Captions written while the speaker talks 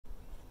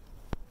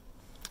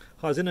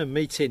I was in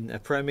a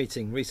prayer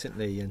meeting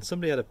recently, and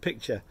somebody had a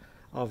picture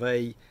of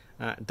a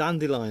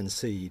dandelion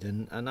seed,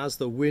 and as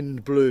the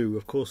wind blew,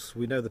 of course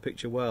we know the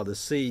picture well, the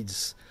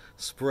seeds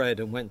spread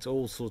and went to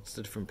all sorts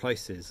of different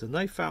places, and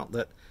they felt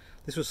that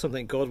this was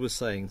something God was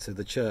saying to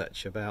the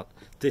church about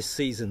this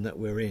season that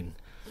we're in,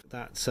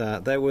 that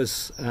there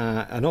was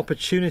an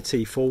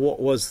opportunity for what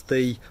was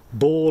the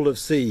ball of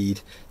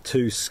seed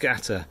to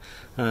scatter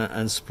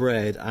and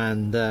spread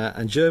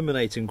and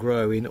germinate and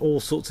grow in all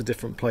sorts of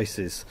different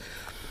places.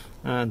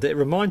 And it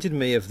reminded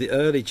me of the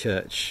early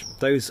church,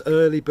 those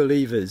early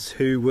believers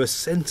who were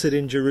centred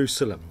in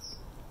Jerusalem.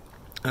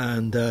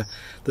 And the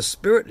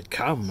Spirit had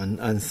come,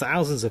 and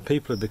thousands of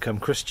people had become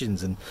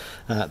Christians, and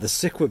the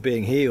sick were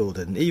being healed,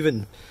 and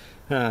even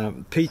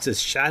Peter's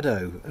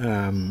shadow,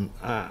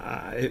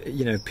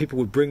 people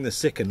would bring the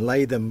sick and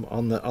lay them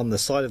on the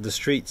side of the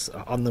streets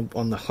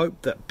on the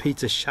hope that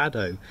Peter's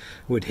shadow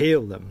would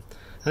heal them.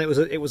 And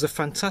it was a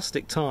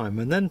fantastic time.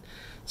 And then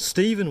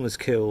Stephen was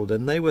killed,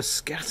 and they were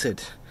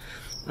scattered.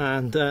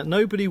 And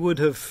nobody would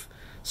have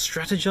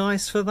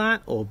strategized for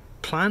that or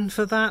planned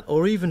for that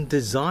or even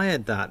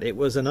desired that. It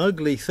was an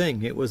ugly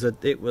thing. It was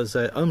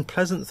an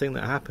unpleasant thing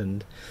that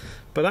happened,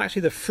 but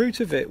actually the fruit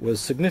of it was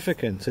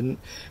significant. And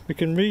we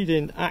can read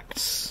in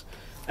Acts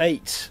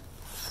 8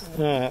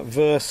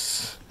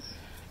 verse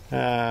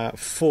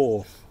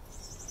 4,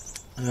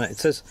 it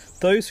says,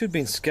 "Those who'd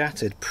been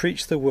scattered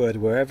preached the word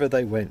wherever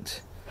they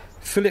went.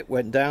 Philip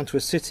went down to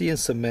a city in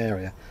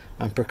Samaria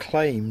and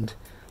proclaimed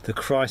the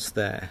Christ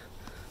there.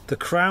 The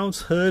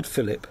crowds heard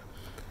Philip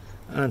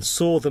and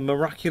saw the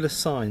miraculous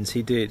signs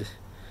he did.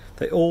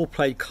 They all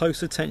paid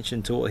close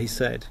attention to what he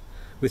said.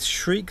 With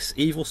shrieks,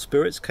 evil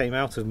spirits came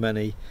out of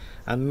many,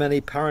 and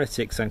many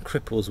paralytics and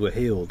cripples were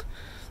healed.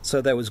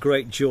 So there was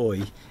great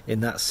joy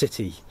in that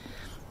city."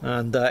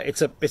 And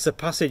it's a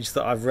passage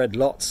that I've read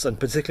lots, and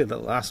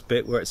particularly the last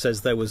bit where it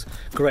says there was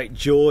great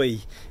joy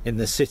in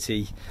the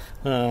city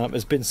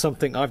has been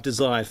something I've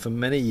desired for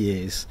many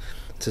years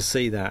to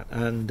see that.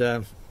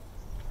 And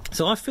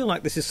so I feel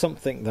like this is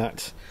something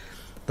that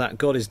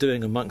God is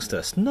doing amongst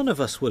us. None of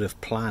us would have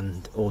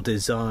planned or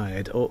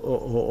desired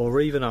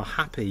or even are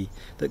happy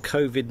that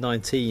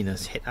COVID-19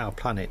 has hit our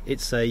planet.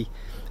 It's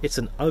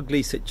an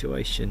ugly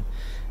situation.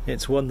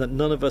 It's one that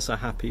none of us are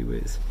happy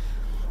with.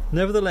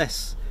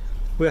 Nevertheless,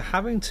 we're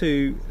having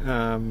to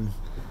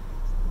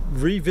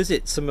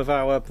revisit some of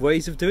our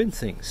ways of doing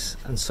things.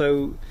 And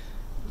so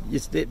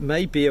it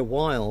may be a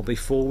while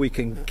before we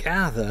can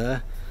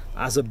gather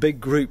as a big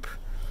group.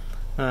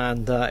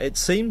 And it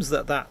seems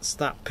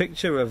that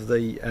picture of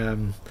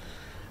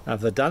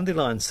the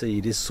dandelion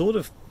seed is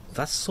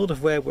that's sort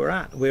of where we're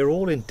at. We're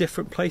all in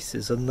different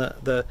places, and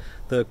the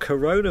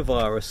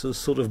coronavirus has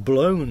sort of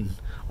blown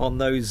on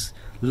those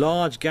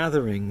large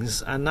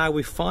gatherings, and now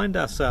we find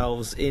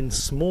ourselves in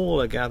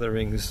smaller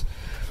gatherings,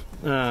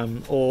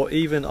 or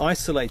even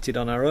isolated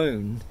on our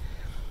own,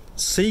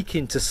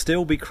 seeking to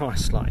still be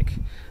Christ-like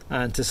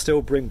and to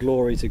still bring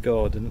glory to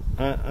God.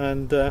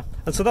 And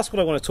so that's what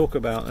I want to talk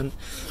about. And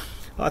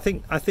I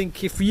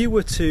think if you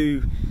were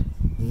to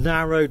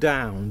narrow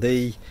down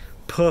the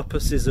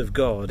purposes of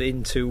God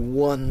into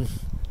one,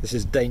 this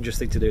is a dangerous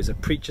thing to do, it's a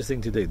preacher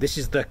thing to do, this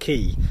is the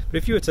key, but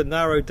if you were to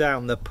narrow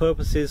down the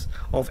purposes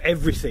of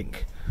everything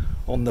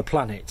on the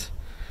planet,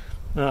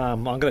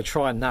 I'm going to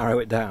try and narrow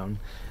it down,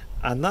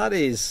 and that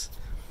is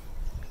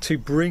to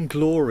bring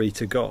glory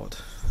to God.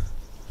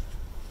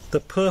 The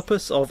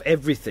purpose of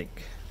everything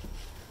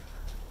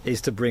is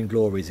to bring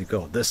glory to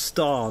God. The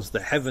stars,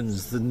 the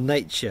heavens, the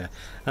nature.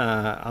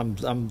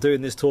 I'm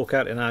doing this talk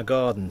out in our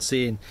garden,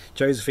 seeing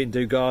Josephine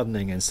do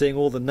gardening and seeing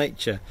all the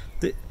nature.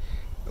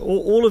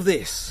 All of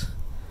this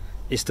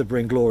is to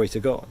bring glory to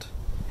God.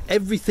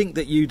 Everything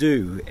that you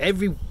do,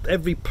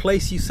 every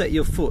place you set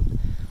your foot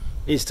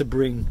is to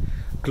bring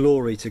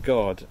glory to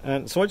God.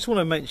 And so I just want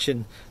to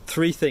mention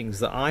three things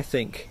that I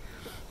think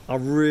are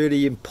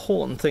really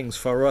important things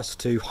for us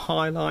to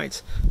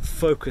highlight,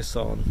 focus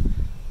on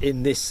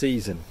in this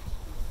season.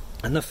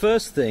 And the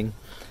first thing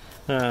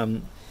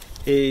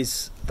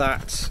is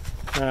that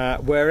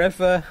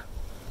wherever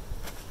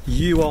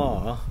you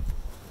are,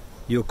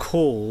 you're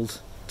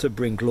called to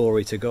bring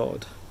glory to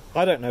God.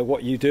 I don't know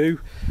what you do,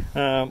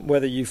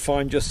 whether you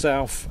find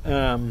yourself,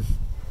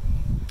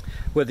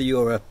 whether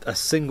you're a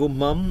single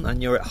mum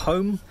and you're at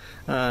home,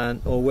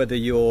 or whether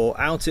you're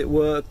out at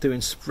work doing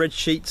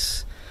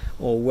spreadsheets,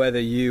 or whether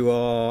you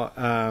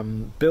are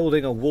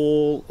building a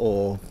wall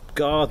or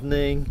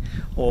gardening,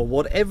 or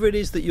whatever it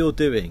is that you're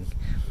doing.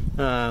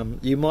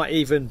 You might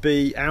even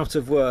be out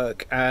of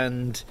work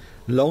and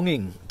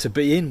longing to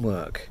be in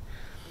work.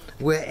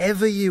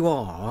 Wherever you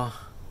are,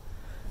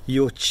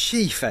 your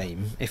chief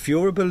aim, if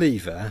you're a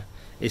believer,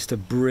 is to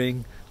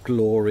bring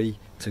glory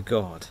to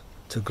God,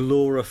 to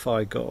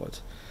glorify God.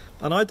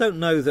 And I don't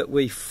know that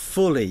we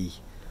fully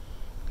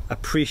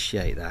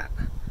appreciate that.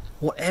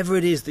 Whatever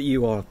it is that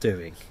you are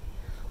doing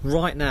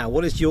right now,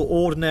 what is your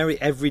ordinary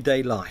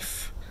everyday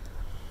life?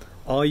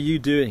 Are you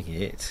doing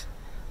it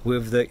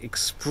with the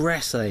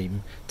express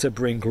aim to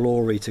bring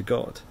glory to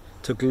God,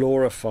 to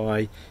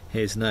glorify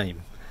His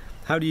name?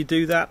 How do you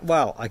do that?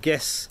 Well, I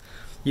guess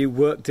you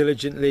work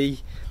diligently,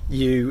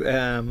 you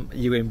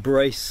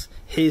embrace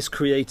his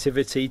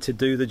creativity to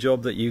do the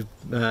job that you've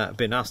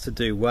been asked to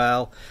do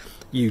well.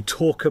 You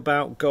talk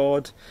about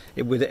God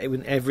with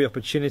every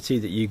opportunity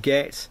that you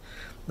get.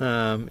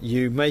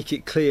 You make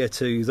it clear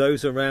to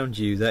those around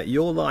you that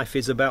your life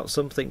is about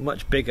something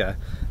much bigger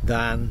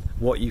than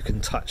what you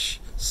can touch,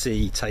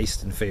 see,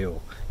 taste and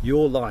feel.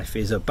 Your life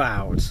is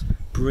about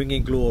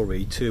bringing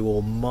glory to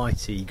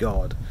Almighty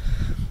God.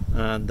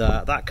 And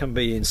that can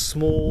be in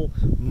small,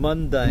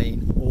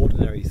 mundane,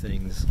 ordinary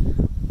things,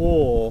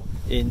 or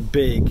in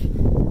big,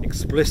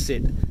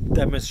 explicit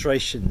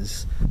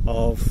demonstrations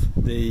of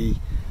the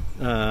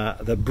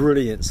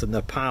brilliance and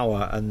the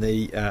power and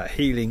the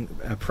healing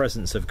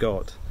presence of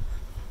God.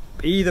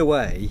 Either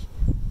way,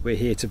 we're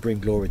here to bring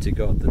glory to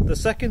God. The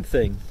second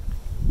thing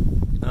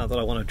that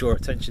I want to draw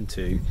attention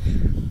to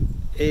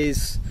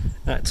is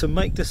to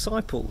make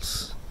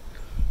disciples.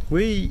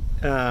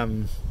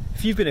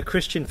 If you've been a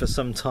Christian for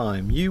some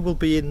time, you will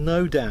be in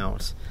no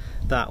doubt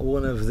that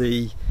one of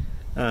the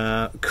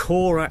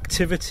core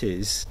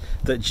activities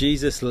that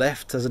Jesus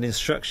left as an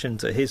instruction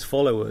to his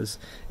followers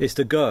is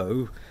to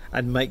go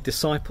and make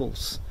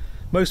disciples.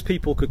 Most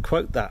people could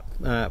quote that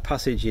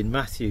passage in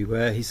Matthew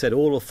where he said,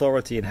 "All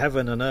authority in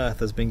heaven and earth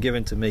has been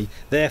given to me,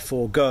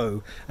 therefore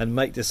go and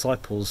make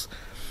disciples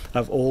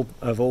of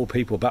all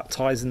people,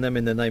 baptizing them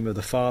in the name of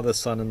the Father,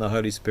 Son and the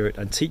Holy Spirit,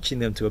 and teaching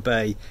them to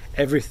obey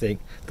everything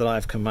that I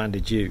have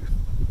commanded you."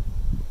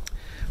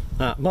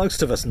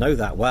 Most of us know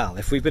that well.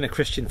 If we've been a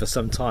Christian for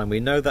some time, we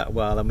know that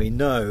well, and we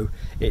know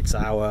it's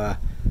our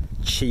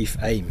chief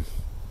aim.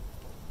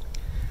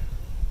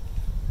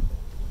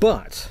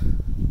 But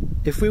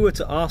if we were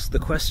to ask the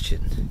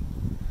question,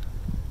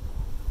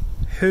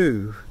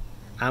 who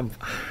am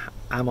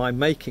I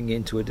making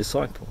into a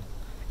disciple?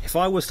 If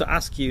I was to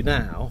ask you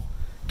now,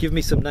 give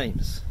me some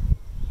names.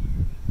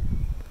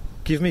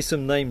 Give me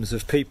some names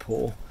of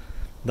people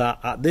that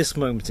at this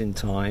moment in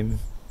time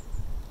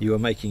you are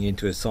making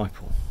into a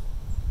disciple.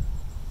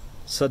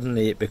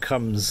 Suddenly it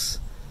becomes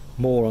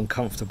more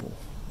uncomfortable.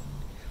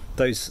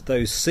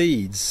 Those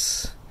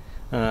seeds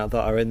that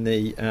are in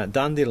the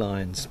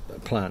dandelions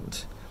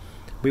plant,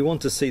 we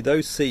want to see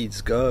those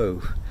seeds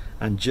go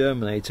and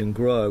germinate and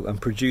grow and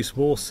produce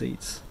more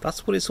seeds.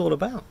 That's what it's all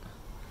about.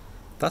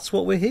 That's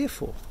what we're here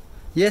for.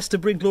 Yes, to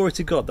bring glory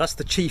to God. That's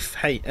the chief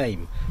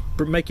aim.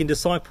 Making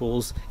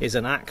disciples is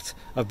an act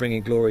of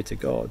bringing glory to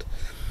God.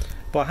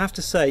 But I have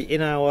to say,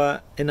 in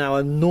our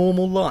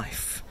normal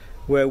life,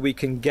 where we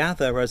can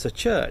gather as a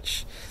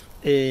church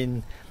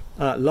in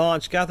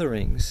large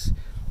gatherings,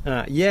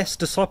 yes,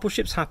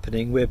 discipleship's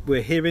happening.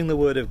 We're hearing the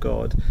word of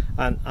God,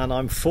 and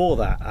I'm for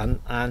that,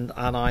 and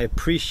I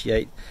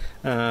appreciate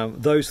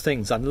those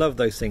things and love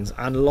those things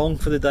and long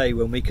for the day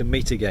when we can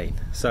meet again.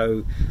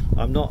 So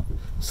I'm not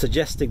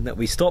suggesting that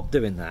we stop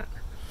doing that.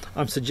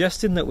 I'm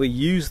suggesting that we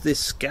use this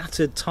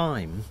scattered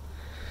time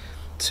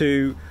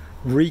to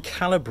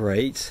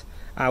recalibrate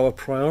our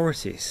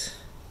priorities.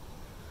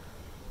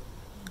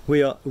 We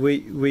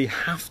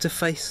have to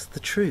face the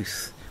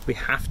truth. We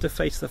have to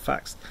face the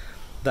facts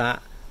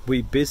that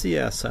we busy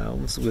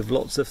ourselves with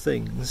lots of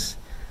things,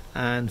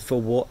 and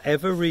for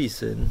whatever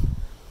reason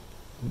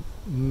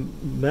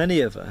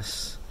many of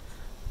us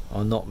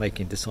are not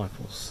making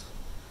disciples.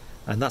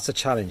 And that's a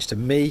challenge to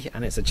me,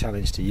 and it's a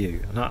challenge to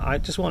you. And I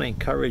just want to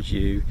encourage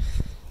you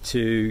to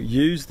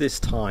use this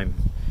time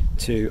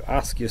to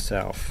ask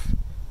yourself,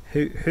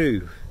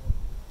 who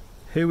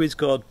is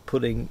God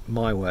putting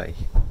my way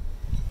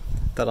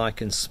that I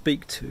can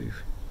speak to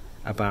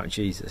about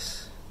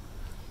Jesus?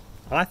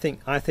 I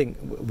think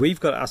we've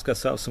got to ask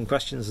ourselves some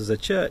questions as a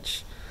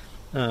church.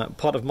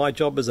 Part of my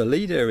job as a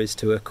leader is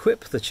to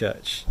equip the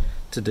church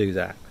to do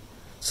that.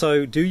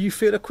 So do you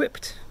feel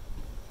equipped?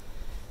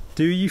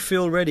 Do you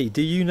feel ready?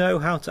 Do you know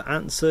how to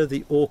answer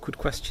the awkward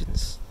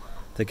questions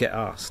that get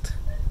asked?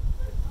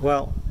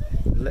 Well,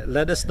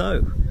 let us know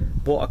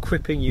what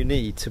equipping you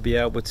need to be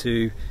able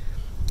to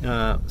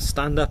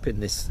stand up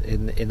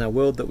in a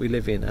world that we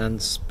live in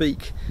and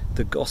speak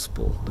the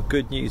gospel, the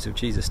good news of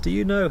Jesus. Do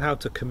you know how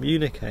to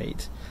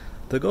communicate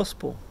the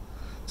gospel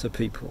to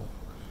people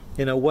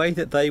in a way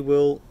that they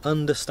will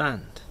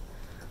understand?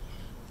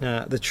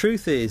 The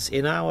truth is,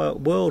 in our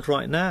world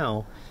right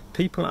now,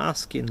 people are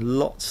asking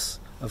lots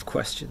of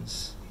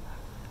questions.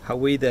 Are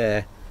we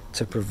there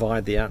to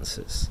provide the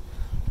answers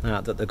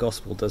that the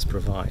gospel does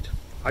provide?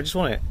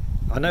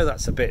 I know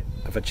that's a bit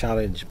of a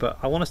challenge, but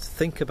I want us to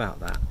think about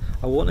that.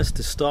 I want us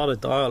to start a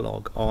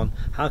dialogue on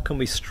how can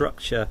we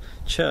structure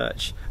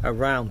church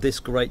around this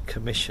great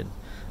commission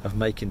of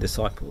making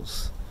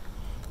disciples.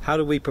 How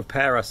do we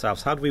prepare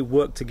ourselves? How do we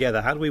work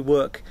together? How do we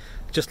work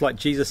just like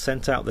Jesus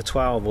sent out the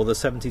 12 or the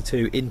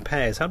 72 in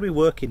pairs, how do we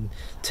work in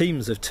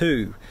teams of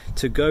 2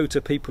 to go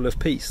to people of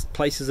peace,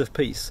 places of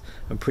peace,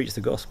 and preach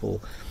the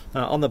gospel?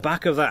 On the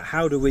back of that,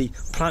 how do we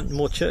plant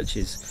more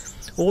churches?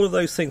 All of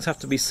those things have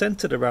to be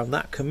centered around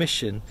that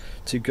commission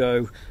to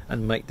go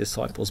and make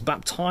disciples,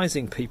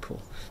 baptizing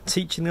people,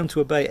 teaching them to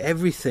obey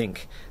everything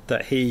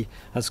that he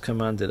has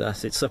commanded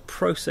us. It's a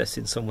process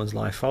in someone's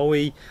life.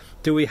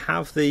 Do we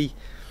have the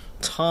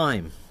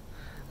time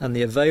and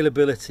the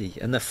availability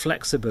and the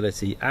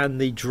flexibility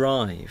and the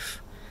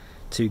drive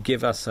to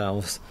give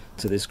ourselves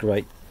to this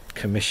great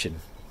commission?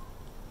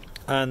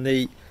 And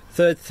the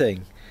third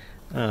thing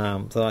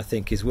that I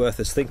think is worth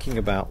us thinking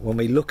about when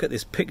we look at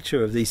this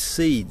picture of these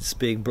seeds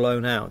being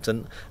blown out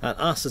and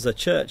us as a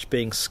church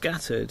being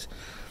scattered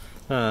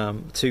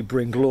to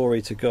bring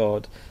glory to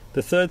God,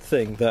 the third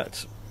thing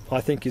that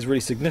I think is really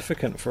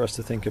significant for us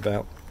to think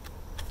about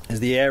is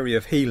the area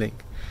of healing.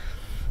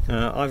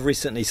 I've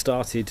recently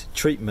started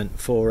treatment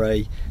for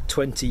a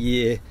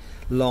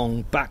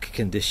 20-year-long back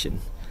condition,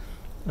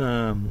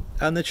 and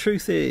the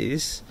truth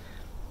is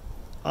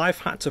I've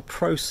had to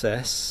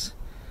process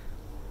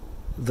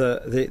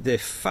the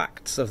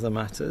facts of the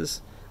matter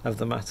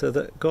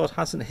that God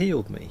hasn't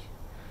healed me,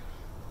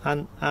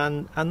 and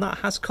that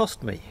has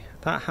cost me.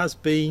 That has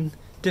been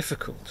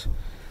difficult,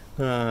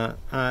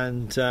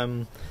 and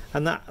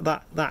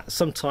that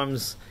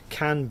sometimes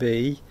can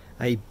be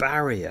a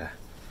barrier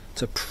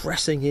to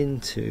pressing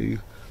into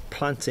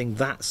planting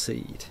that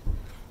seed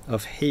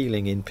of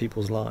healing in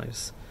people's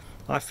lives.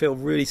 I feel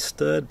really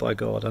stirred by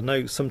God. I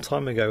know some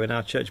time ago in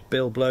our church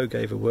Bill Blow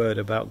gave a word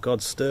about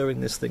God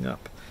stirring this thing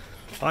up.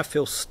 I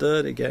feel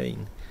stirred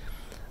again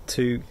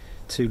to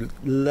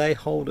lay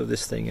hold of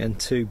this thing and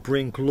to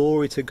bring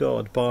glory to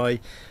God by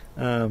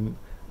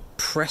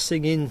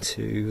pressing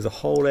into the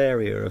whole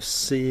area of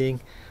seeing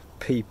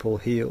people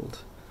healed.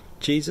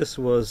 Jesus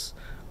was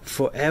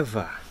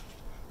forever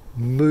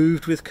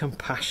moved with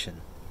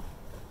compassion,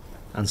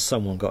 and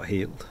someone got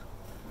healed.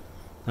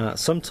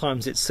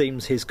 Sometimes it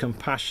seems his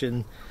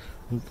compassion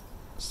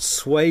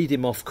swayed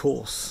him off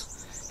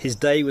course. His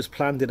day was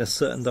planned in a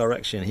certain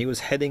direction. He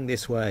was heading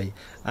this way,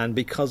 and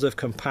because of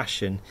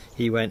compassion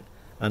he went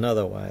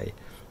another way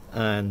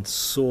and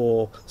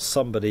saw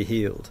somebody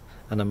healed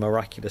and a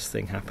miraculous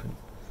thing happen.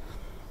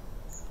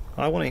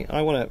 I want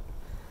to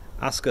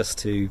ask us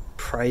to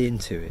pray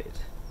into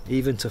it,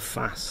 even to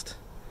fast,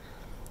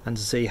 and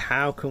to see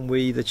how can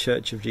we, the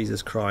Church of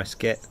Jesus Christ,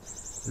 get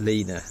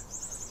leaner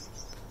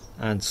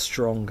and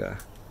stronger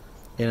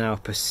in our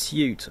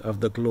pursuit of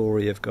the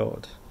glory of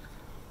God.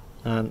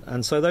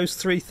 And so those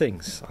three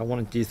things I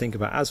wanted you to think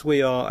about as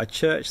we are a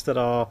church that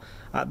are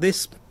at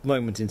this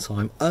moment in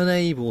time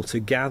unable to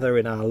gather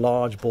in our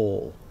large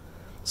ball.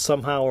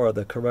 Somehow or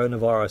other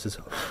coronavirus has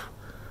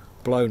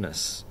blown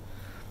us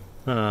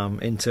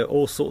into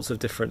all sorts of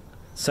different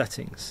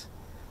settings.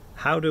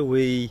 How do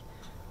we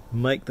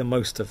make the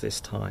most of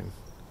this time?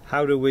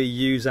 How do we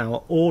use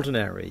our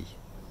ordinary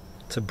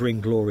to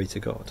bring glory to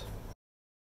God?